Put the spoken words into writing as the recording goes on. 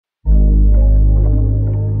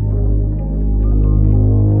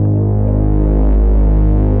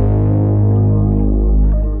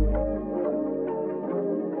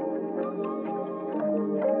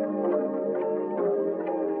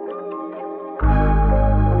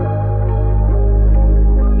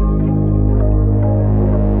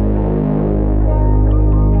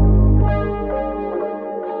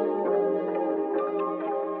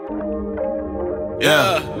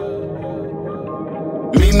Yeah.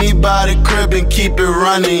 Meet me by the crib and keep it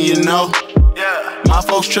running, you know. My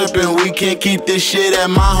folks trippin', we can't keep this shit at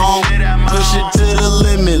my home. Push it to the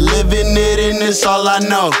limit, living it and it's all I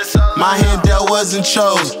know. My hand that wasn't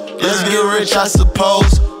chose, let's get rich I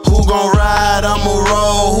suppose. Who gon' ride, I'ma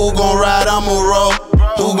roll. Who gon' ride, I'ma roll.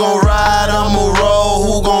 Who gon' ride, I'ma roll.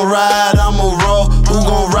 Who gon' ride, I'ma roll. Who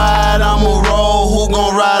gon' ride, I'ma roll. Who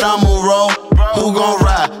gon' ride, I'ma roll. Who gon'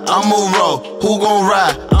 ride, I'ma roll. Who gon'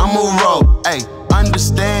 ride, I'ma roll. Ay,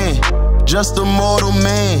 understand, just a mortal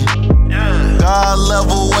man. God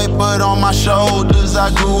level weight put on my shoulders.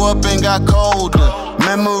 I grew up and got colder.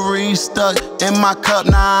 Memories stuck in my cup,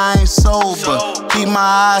 now I ain't sober. Keep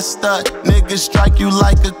my eyes stuck, niggas strike you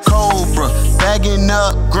like a cobra. Bagging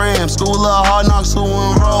up grams, school of hard knocks who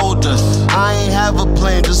enrolled us. I ain't have a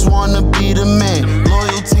plan, just wanna be the man.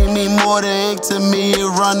 Loyalty mean more than ink to me,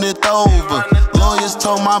 it runneth over. Lawyers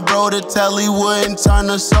told my bro to tell he wouldn't turn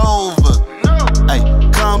us over. Ay,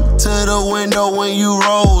 come to the window when you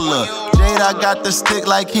roll up. I got the stick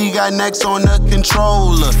like he got next on the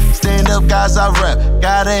controller. Stand up guys I rep,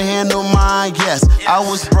 gotta handle mine, yes. I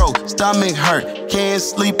was broke, stomach hurt, can't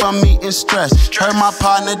sleep, I'm eating stress. Heard my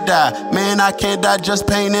partner die, man I can't die, just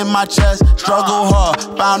pain in my chest. Struggle hard,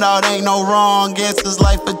 found out ain't no wrong answers,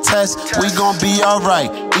 life a test. We gon' be alright,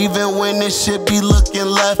 even when this shit be looking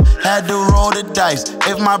left. Had to roll the dice,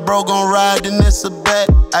 if my bro gon' ride then it's a bet,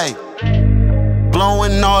 ayy.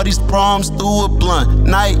 Blowing all these problems through a blunt.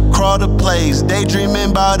 Night crawl the plays,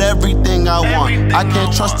 daydreaming about everything I want. I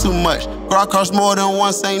can't trust too much. Girl cost more than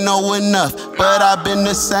once, ain't know enough. But I been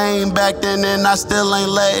the same back then and I still ain't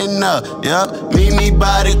letting up. Yup, meet me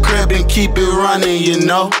by the crib and keep it running, you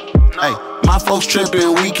know. Hey, my folks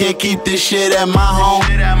trippin', we can't keep this shit at my home.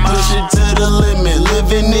 Push it to the limit,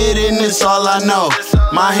 living it and it's all I know.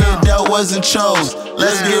 My hand that wasn't chose,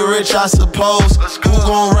 let's get rich I suppose. Who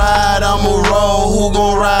gon' ride, I'ma roll. Who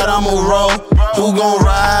gon' ride, I'ma roll. Who gon'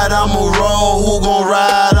 ride, I'ma roll. Who gon'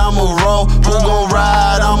 ride, I'ma roll. Who gon'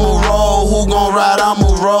 ride, I'ma roll. Who gon' ride, I'ma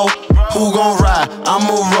roll. Who gon' ride,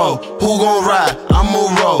 I'ma roll. Who gon' ride, I'ma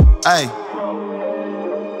roll. Ayy.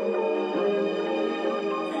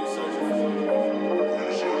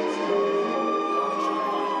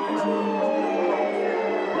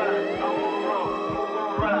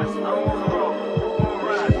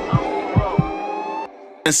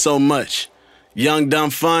 And so much. Young, dumb,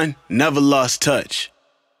 fun, never lost touch.